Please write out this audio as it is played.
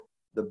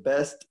the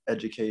best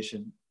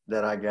education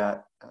that I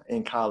got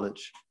in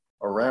college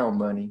around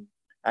money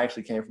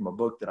actually came from a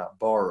book that I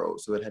borrowed.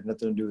 So it had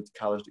nothing to do with the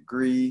college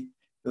degree.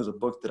 It was a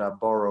book that I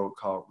borrowed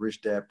called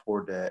Rich Dad,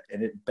 Poor Dad.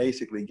 And it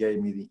basically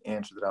gave me the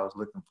answer that I was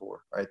looking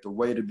for, right? The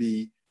way to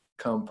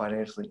become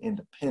financially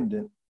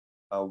independent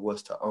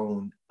was to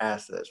own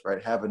assets,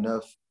 right? Have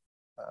enough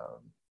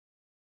um,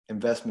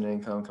 investment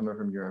income coming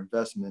from your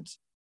investments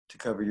to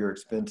cover your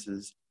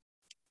expenses.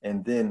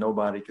 And then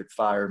nobody could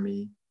fire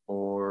me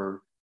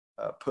or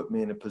put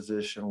me in a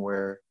position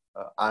where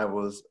I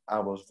was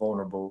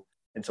vulnerable.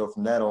 And so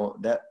from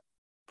that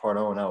part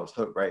on, I was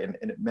hooked, right? And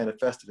it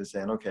manifested as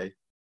saying, okay,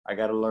 I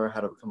got to learn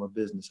how to become a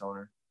business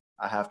owner.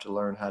 I have to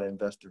learn how to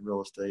invest in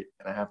real estate,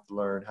 and I have to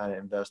learn how to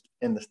invest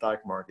in the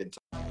stock market.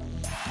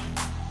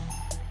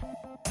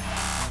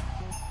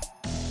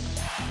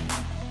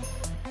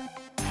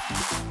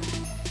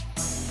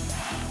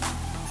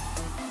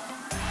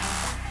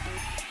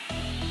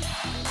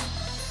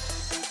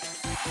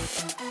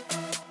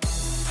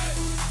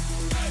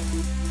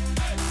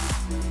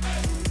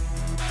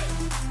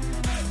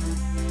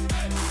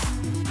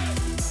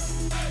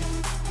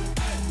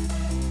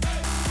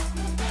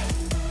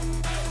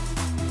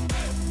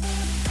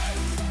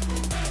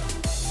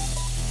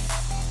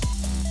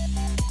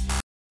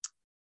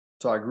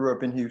 So I grew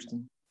up in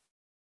Houston,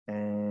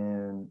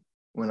 and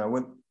when I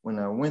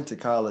went to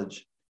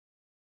college,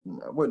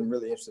 I wasn't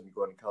really interested in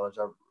going to college.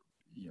 I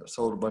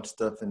sold a bunch of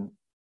stuff in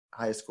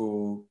high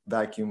school,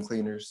 vacuum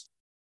cleaners,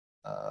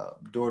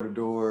 door to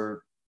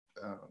door,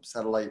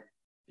 satellite,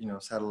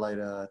 satellite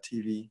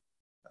TV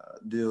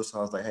deals. So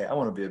I was like, hey, I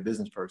want to be a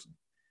business person.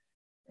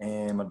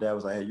 And my dad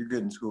was like, hey, you're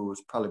good in school.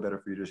 It's probably better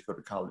for you to just go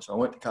to college. So I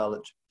went to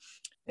college,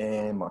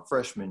 and my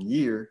freshman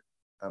year,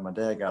 my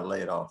dad got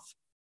laid off.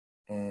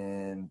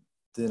 And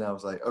then I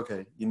was like,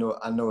 okay,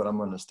 I know what I'm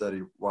going to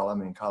study while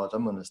I'm in college.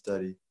 I'm going to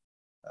study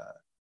uh,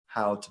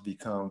 how to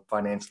become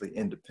financially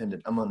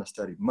independent. I'm going to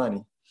study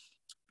money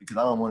because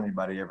I don't want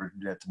anybody ever to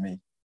do that to me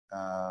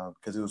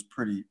because it was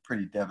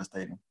pretty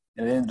devastating.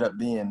 And it ended up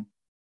being,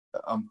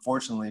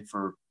 unfortunately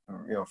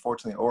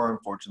fortunately or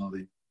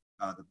unfortunately,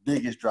 the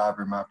biggest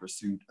driver in my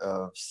pursuit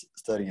of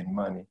studying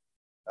money.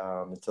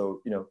 And so,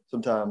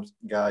 sometimes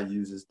God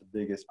uses the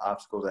biggest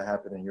obstacles that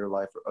happen in your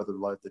life or other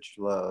life that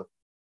you love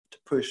to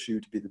push you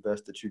to be the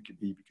best that you could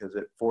be, because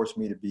it forced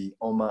me to be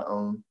on my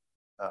own.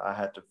 I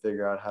had to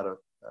figure out how to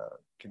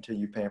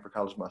continue paying for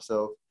college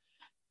myself,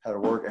 how to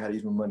work, how to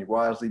use my money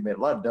wisely, made a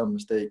lot of dumb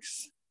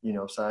mistakes,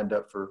 signed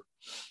up for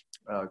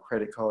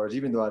credit cards,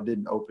 even though I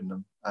didn't open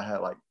them. I had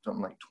like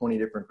something like 20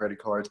 different credit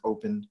cards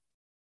opened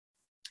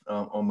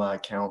on my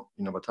account,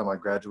 by the time I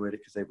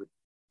graduated, because they would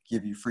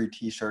give you free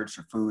t-shirts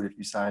or food if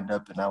you signed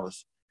up. And I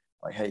was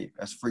like, hey,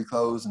 that's free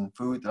clothes and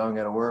food that I don't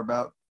got to worry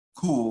about.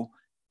 Cool.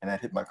 And that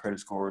hit my credit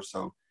score.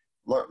 So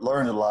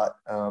learned a lot.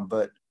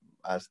 But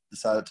I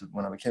decided to,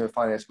 when I became a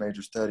finance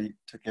major,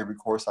 took every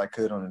course I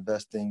could on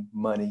investing,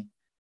 money,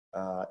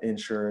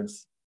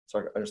 insurance, so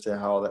I could understand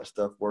how all that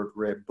stuff worked,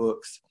 read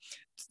books.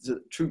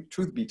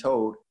 Truth be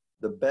told,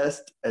 the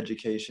best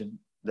education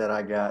that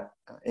I got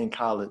in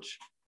college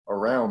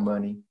around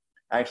money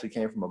actually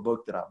came from a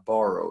book that I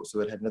borrowed.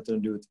 So it had nothing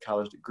to do with the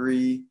college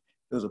degree.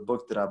 It was a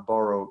book that I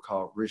borrowed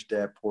called Rich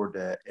Dad, Poor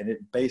Dad. And it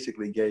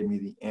basically gave me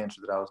the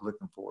answer that I was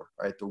looking for,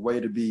 right? The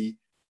way to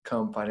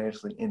become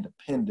financially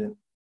independent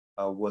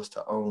was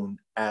to own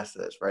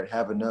assets, right?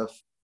 Have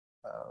enough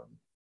um,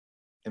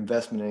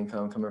 investment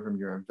income coming from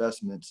your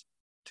investments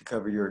to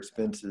cover your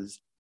expenses.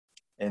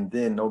 And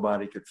then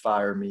nobody could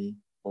fire me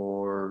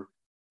or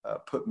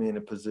put me in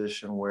a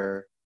position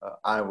where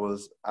I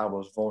was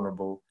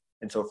vulnerable.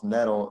 And so from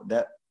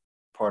that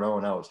part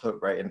on, I was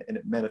hooked, right? And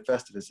it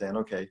manifested as saying,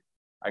 okay,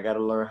 I got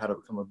to learn how to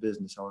become a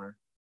business owner.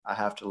 I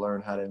have to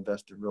learn how to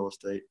invest in real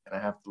estate, and I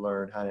have to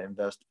learn how to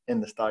invest in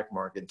the stock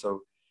market.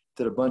 So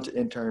did a bunch of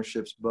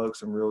internships, bugged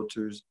some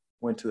realtors,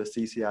 went to a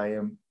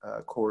CCIM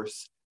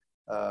course,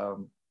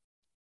 um,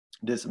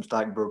 did some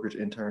stock brokerage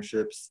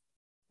internships,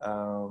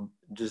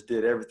 just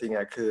did everything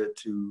I could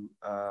to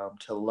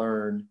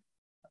learn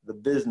the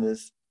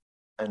business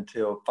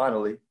until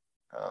finally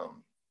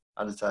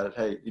I decided,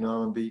 hey,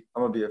 I'm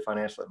gonna be a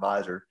financial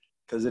advisor,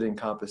 because it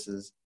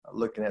encompasses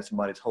looking at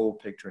somebody's whole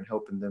picture and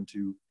helping them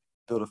to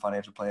build a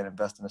financial plan,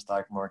 invest in the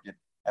stock market,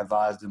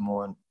 advise them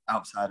on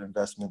outside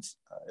investments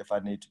if I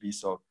need to be.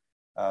 So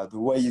the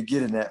way you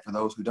get in that, for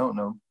those who don't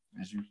know,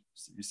 is you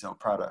sell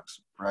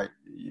products, right?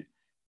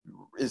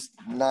 It's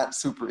not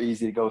super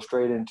easy to go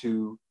straight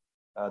into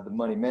the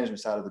money management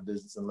side of the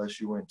business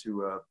unless you went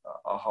to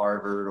a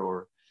Harvard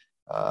or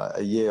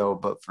a Yale.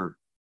 But for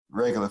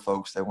regular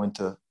folks that went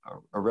to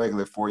a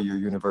regular 4-year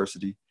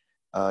university,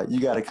 you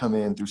got to come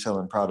in through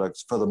selling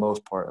products for the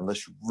most part,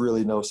 unless you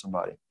really know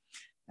somebody.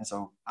 And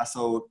so I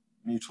sold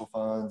mutual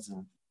funds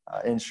and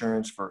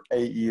insurance for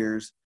 8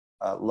 years,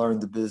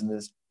 learned the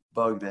business,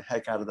 bugged the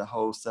heck out of the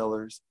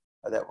wholesalers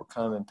that would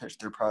come and pitch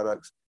their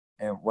products.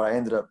 And what I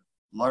ended up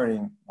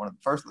learning, one of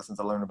the first lessons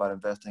I learned about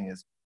investing,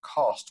 is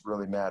costs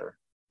really matter,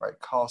 right?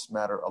 Costs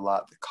matter a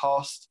lot. The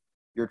cost,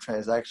 your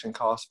transaction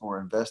cost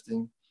for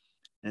investing,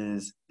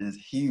 is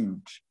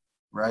huge,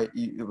 right?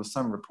 It was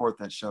some report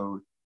that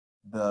showed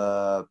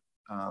the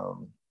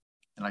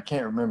and I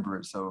can't remember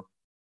it, so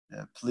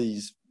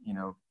please,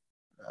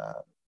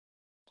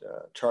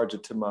 charge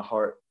it to my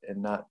heart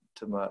and not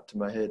to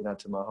my head, not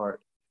to my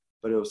heart.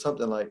 But it was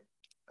something like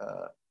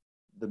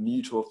the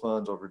mutual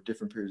funds over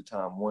different periods of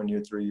time, 1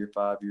 year, 3 year,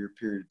 5 year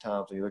period of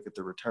time. So you look at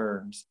the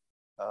returns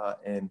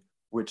and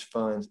which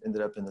funds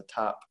ended up in the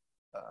top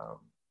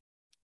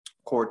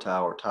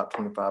quartile or top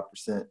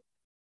 25%.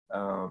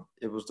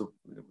 It was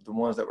the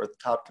ones that were at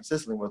the top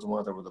consistently was the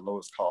ones that were the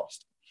lowest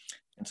cost.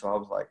 And so I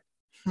was like,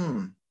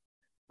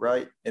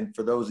 right? And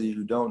for those of you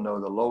who don't know,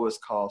 the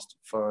lowest cost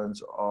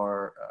funds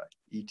are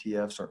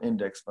ETFs or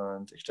index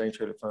funds, exchange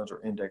traded funds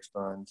or index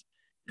funds.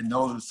 And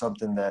those are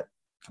something that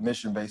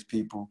commission-based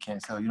people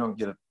can't sell. You don't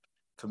get a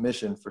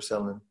commission for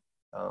selling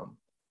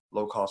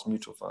low-cost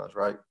mutual funds,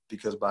 right?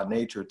 Because by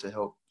nature, to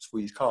help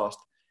squeeze cost,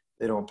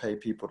 they don't pay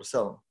people to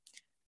sell them.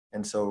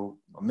 And so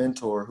a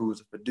mentor who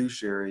was a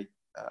fiduciary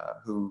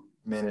who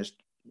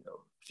managed a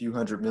few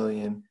 $100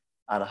 million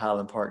out of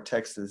Highland Park,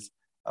 Texas,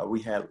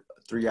 we had a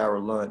 3-hour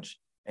lunch,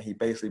 and he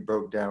basically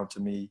broke down to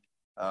me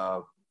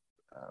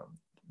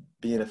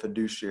being a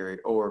fiduciary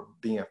or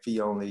being a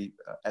fee-only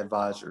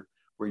advisor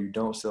where you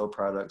don't sell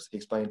products. He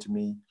explained to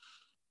me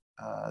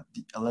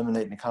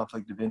eliminating the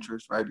conflict of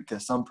interest, right?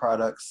 Because some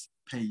products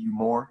pay you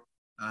more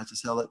to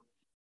sell it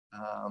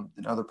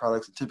than other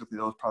products. And typically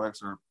those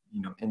products are,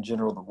 in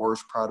general, the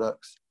worst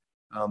products.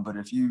 But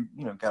if you,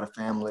 got a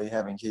family,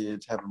 having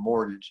kids, have a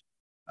mortgage,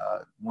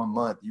 1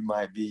 month you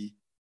might be,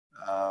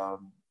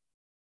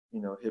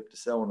 hip to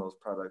selling those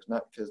products,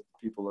 not because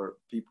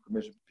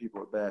commission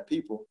people are bad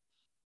people,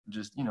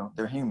 just,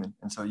 they're human.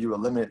 And so you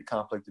eliminate the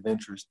conflict of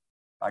interest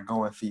by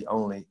going fee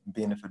only,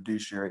 being a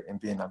fiduciary and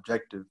being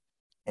objective.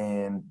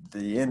 And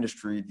the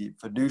industry, the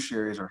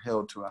fiduciaries are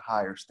held to a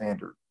higher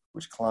standard,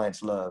 which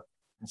clients love.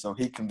 And so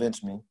he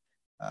convinced me.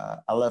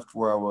 I left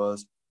where I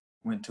was,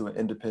 went to an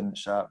independent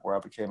shop where I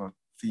became a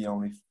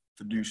fee-only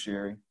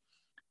fiduciary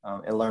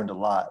and learned a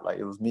lot. Like,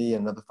 it was me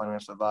and another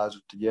financial advisor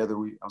together.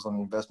 I was on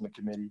the investment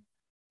committee.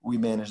 We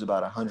managed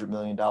about $100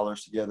 million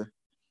together.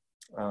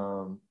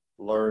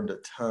 Learned a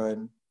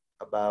ton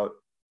about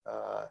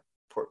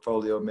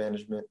portfolio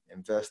management,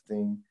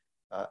 investing,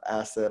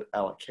 asset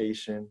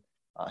allocation,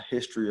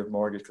 history of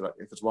mortgage.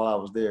 Because while I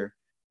was there,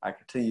 I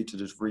continued to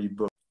just read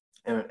books.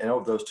 And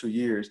over those 2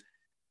 years,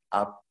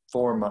 I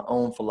formed my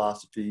own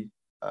philosophy,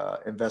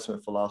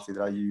 investment philosophy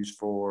that I use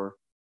for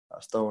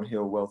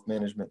Stonehill Wealth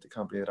Management, the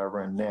company that I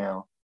run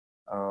now,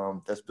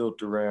 that's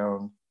built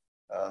around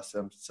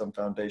some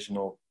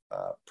foundational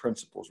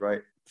principles,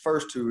 right? The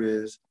first two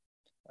is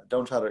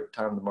don't try to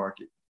time the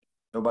market.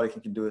 Nobody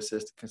can do it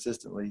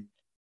consistently,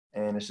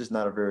 and it's just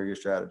not a very good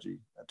strategy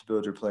to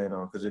build your plan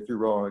on, because if you're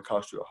wrong, it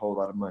costs you a whole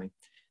lot of money.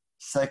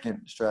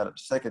 Second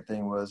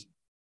thing was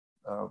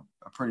a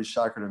pretty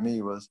shocker to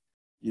me was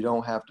you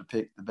don't have to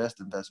pick the best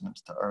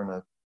investments to earn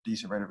a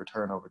decent rate of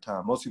return over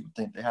time. Most people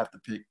think they have to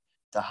pick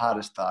the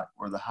hottest stock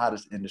or the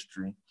hottest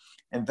industry.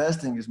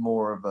 Investing is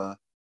more of a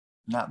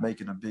not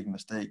making a big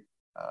mistake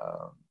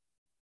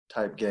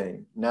type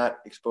game, not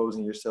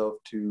exposing yourself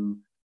to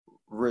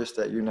risks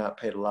that you're not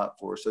paid a lot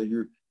for. So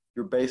you're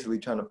basically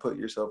trying to put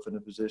yourself in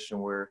a position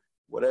where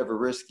whatever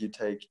risk you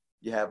take,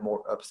 you have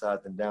more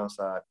upside than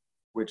downside,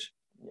 which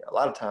a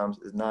lot of times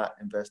is not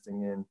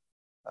investing in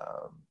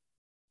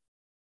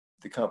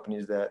the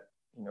companies that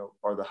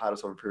are the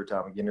hottest over a period of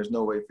time. Again, there's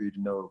no way for you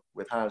to know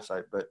with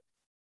hindsight, but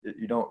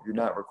you don't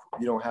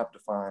have to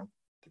find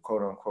the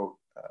quote unquote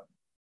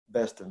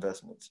best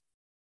investments,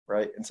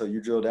 right? And so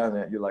you drill down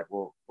that, you're like,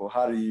 well,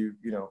 how do you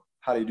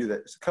do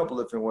that? It's a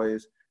couple different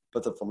ways,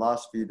 but the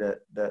philosophy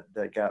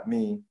that got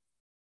me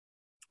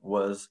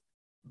was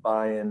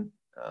buying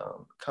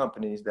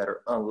companies that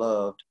are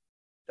unloved,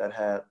 that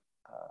had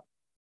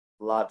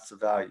lots of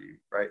value,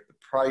 right? The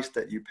price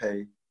that you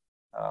pay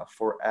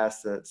for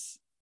assets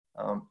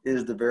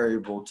is the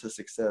variable to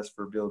success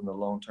for building a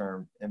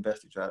long-term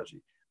investing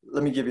strategy.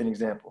 Let me give you an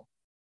example,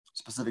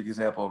 specific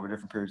example over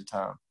different periods of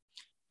time.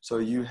 So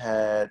you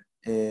had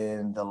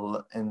in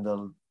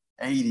the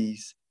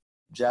 80s,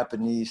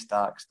 Japanese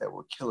stocks that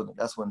were killing it.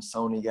 That's when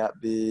Sony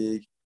got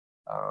big.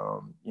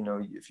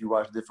 If you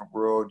watch A Different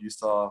World, you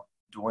saw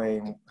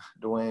Dwayne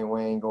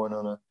Wayne going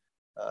on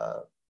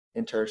a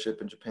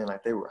internship in Japan.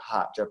 Like, they were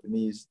hot.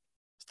 Japanese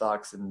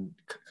stocks in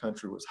the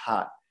country was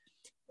hot.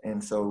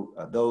 And so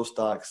those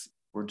stocks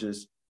were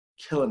just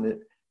killing it,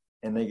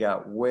 and they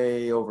got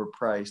way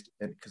overpriced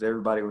because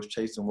everybody was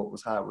chasing what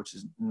was hot, which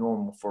is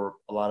normal for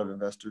a lot of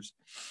investors.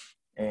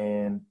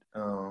 And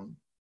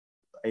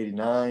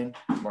 89,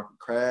 market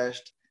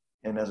crashed.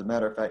 And as a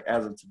matter of fact,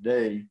 as of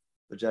today,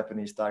 the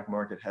Japanese stock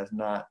market has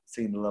not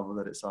seen the level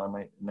that it saw in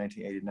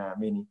 1989,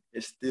 meaning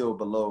it's still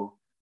below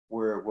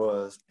where it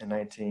was in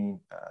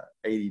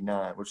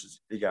 1989,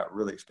 it got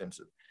really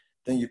expensive.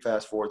 Then you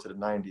fast forward to the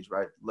 90s,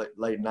 right?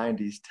 Late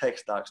 90s, tech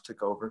stocks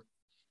took over,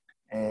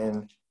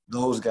 and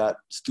those got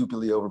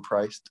stupidly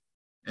overpriced.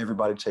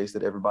 Everybody chased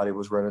it. Everybody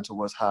was running to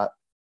what's hot.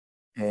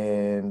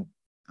 And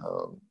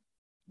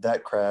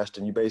that crashed,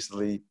 and you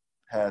basically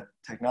had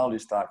technology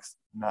stocks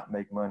not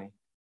make money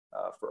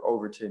for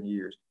over 10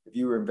 years. If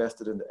you were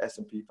invested in the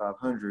S&P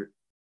 500,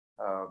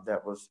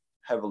 that was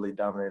heavily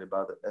dominated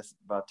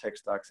by tech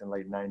stocks in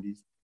late 90s.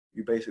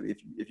 You basically,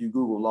 if you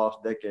Google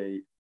lost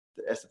decade,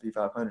 the S&P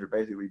 500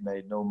 basically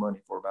made no money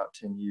for about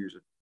 10 years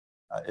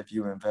if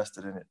you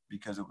invested in it,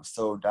 because it was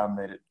so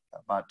dominated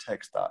by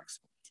tech stocks.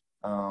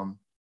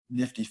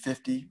 Nifty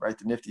 50, right?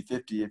 The Nifty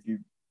 50,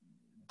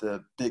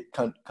 the big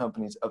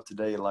companies of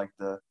today, like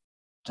the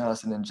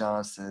Johnson &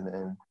 Johnson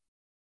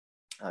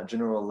and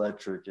General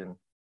Electric, and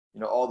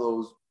all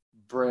those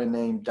brand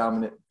name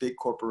dominant big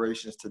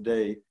corporations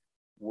today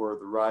were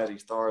the rising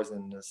stars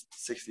in the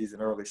 60s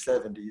and early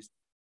 70s.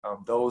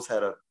 Those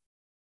had a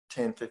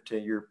 10,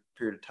 15 year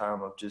period of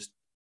time of just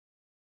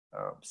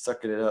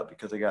sucking it up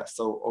because they got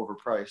so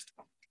overpriced.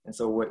 And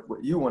so what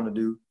you want to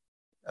do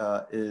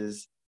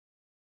is,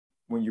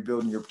 when you're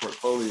building your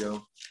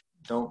portfolio,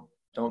 don't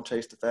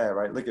chase the fad,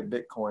 right? Look at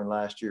Bitcoin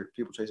last year.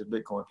 People chasing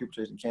Bitcoin, people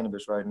chasing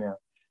cannabis right now.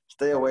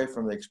 Stay away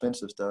from the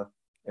expensive stuff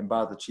and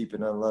buy the cheap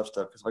and unloved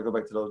stuff. Because if I go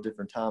back to those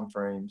different time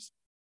frames,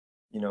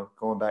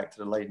 going back to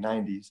the late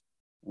 90s,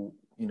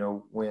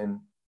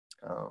 when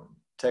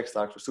tech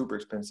stocks were super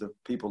expensive,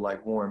 people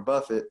like Warren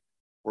Buffett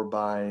were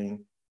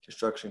buying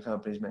construction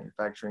companies,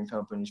 manufacturing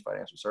companies,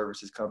 financial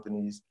services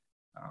companies,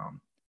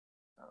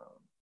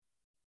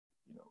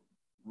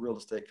 real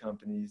estate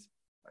companies,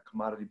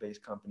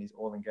 commodity-based companies,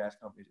 oil and gas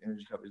companies,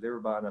 energy companies. They were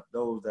buying up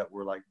those that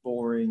were like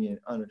boring and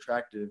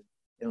unattractive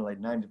in the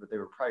late 90s, but they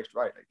were priced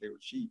right, like they were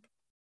cheap.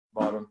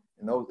 Bought them,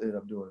 and those ended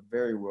up doing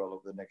very well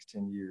over the next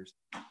 10 years.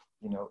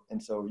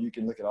 And so you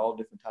can look at all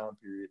different time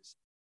periods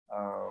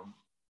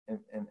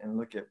and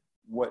look at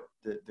what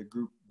the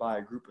group, buy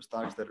a group of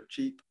stocks that are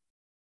cheap,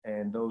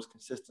 and those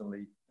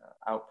consistently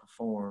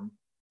outperform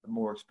the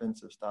more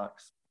expensive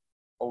stocks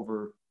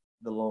over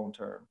the long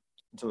term.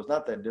 And so it's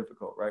not that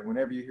difficult, right?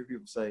 Whenever you hear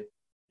people say,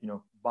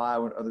 buy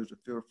when others are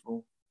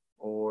fearful,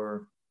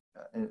 or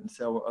and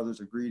sell when others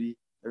are greedy,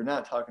 they're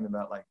not talking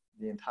about like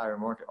the entire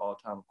market all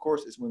the time. Of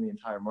course, it's when the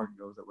entire market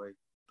goes that way,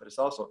 but it's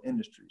also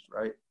industries,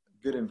 right?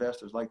 Good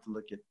investors like to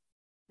look at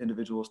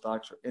individual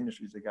stocks or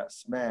industries that got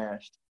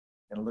smashed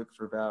and look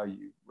for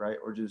value, right?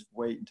 Or just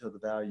wait until the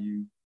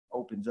value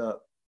opens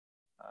up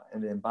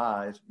and then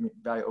buys.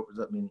 Value opens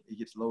up meaning it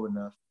gets low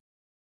enough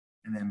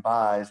and then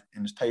buys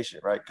and is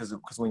patient, right? Because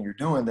when you're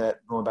doing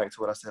that, going back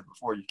to what I said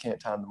before, you can't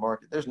time the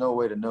market. There's no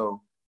way to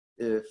know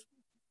if,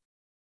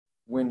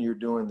 when you're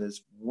doing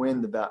this,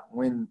 when the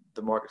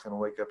market's going to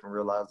wake up and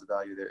realize the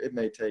value there. It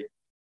may take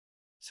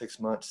 6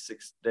 months,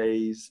 6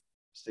 days,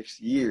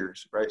 6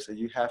 years, right? So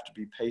you have to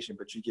be patient,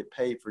 but you get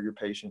paid for your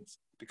patience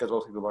because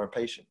most people aren't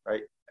patient,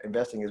 right?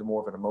 Investing is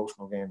more of an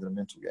emotional game than a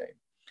mental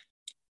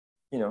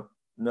game.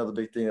 Another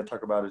big thing I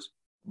talk about is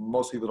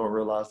most people don't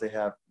realize they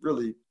have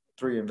really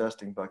 3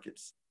 investing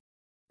buckets.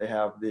 They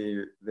have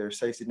their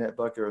safety net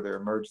bucket or their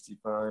emergency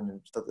fund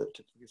and stuff that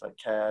typically is like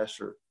cash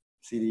or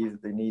CDs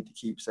that they need to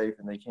keep safe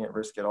and they can't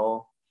risk at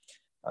all.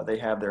 They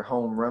have their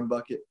home run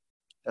bucket.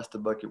 That's the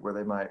bucket where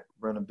they might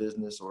run a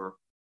business or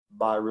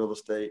buy real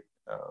estate,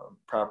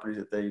 properties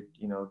that they,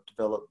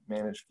 develop,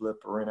 manage, flip,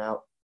 or rent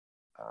out.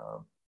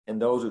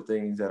 And those are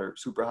things that are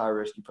super high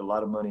risk. You put a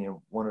lot of money in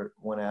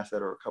one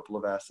asset or a couple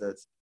of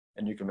assets,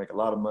 and you can make a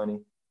lot of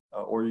money,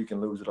 or you can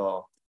lose it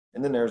all.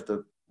 And then there's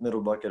the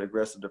middle bucket,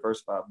 aggressive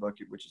diversified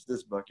bucket, which is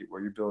this bucket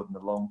where you're building the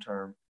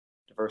long-term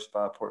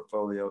diversified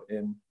portfolio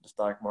in the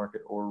stock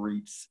market or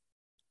REITs,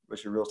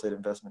 which is your real estate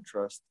investment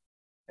trust,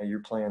 and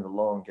you're playing the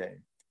long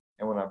game.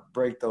 And when I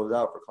break those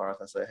out for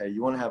clients, I say, hey,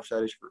 you want to have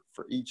strategies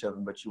for each of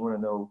them, but you want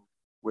to know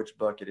which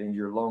bucket. In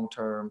your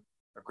long-term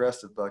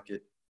aggressive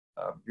bucket,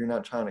 you're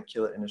not trying to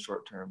kill it in the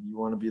short term. You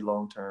want to be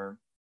long-term.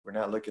 We're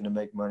not looking to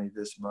make money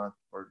this month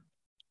or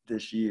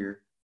this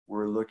year.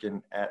 We're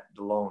looking at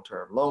the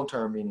long-term.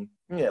 Long-term meaning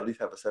at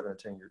least have a 7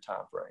 to 10 year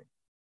time frame,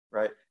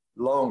 right?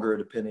 Longer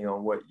depending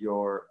on what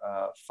your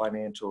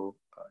financial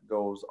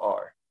goals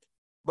are.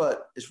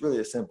 But it's really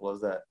as simple as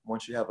that.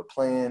 Once you have a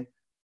plan,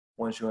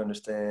 once you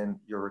understand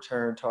your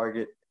return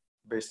target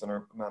based on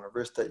the amount of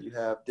risk that you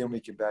have, then we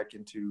get back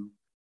into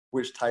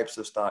which types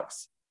of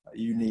stocks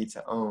you need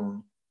to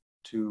own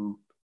to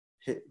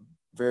hit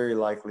very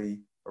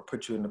likely or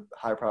put you in the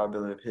high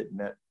probability of hitting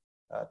that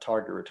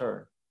target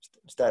return.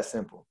 It's that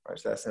simple, right?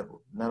 It's that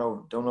simple.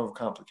 Don't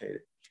overcomplicate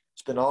it.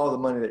 Spend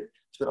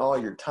all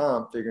your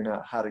time figuring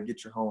out how to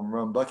get your home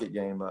run bucket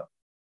game up,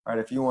 right?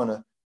 If you want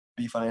to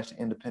be financially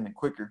independent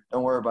quicker,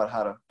 don't worry about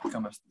how to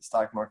become a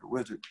stock market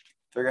wizard.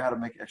 Figure out how to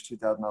make an extra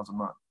 $2,000 a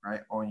month,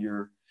 right? On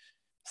your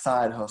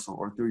side hustle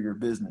or through your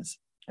business.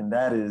 And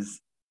that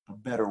is a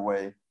better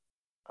way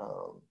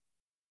to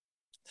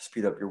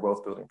speed up your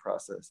wealth building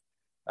process.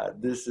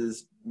 This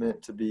is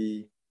meant to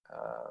be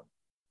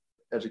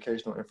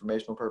educational,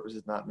 informational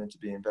purposes, not meant to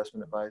be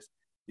investment advice.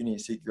 You need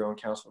to seek your own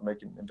counsel for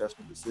making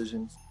investment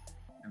decisions.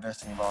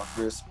 Investing involves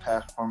risk.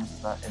 Past performance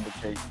does not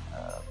indicate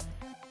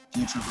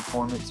future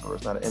performance, or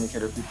it's not an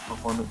indicator of future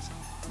performance.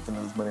 You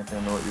can lose money if you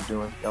don't know what you're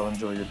doing. Y'all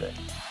enjoy your day.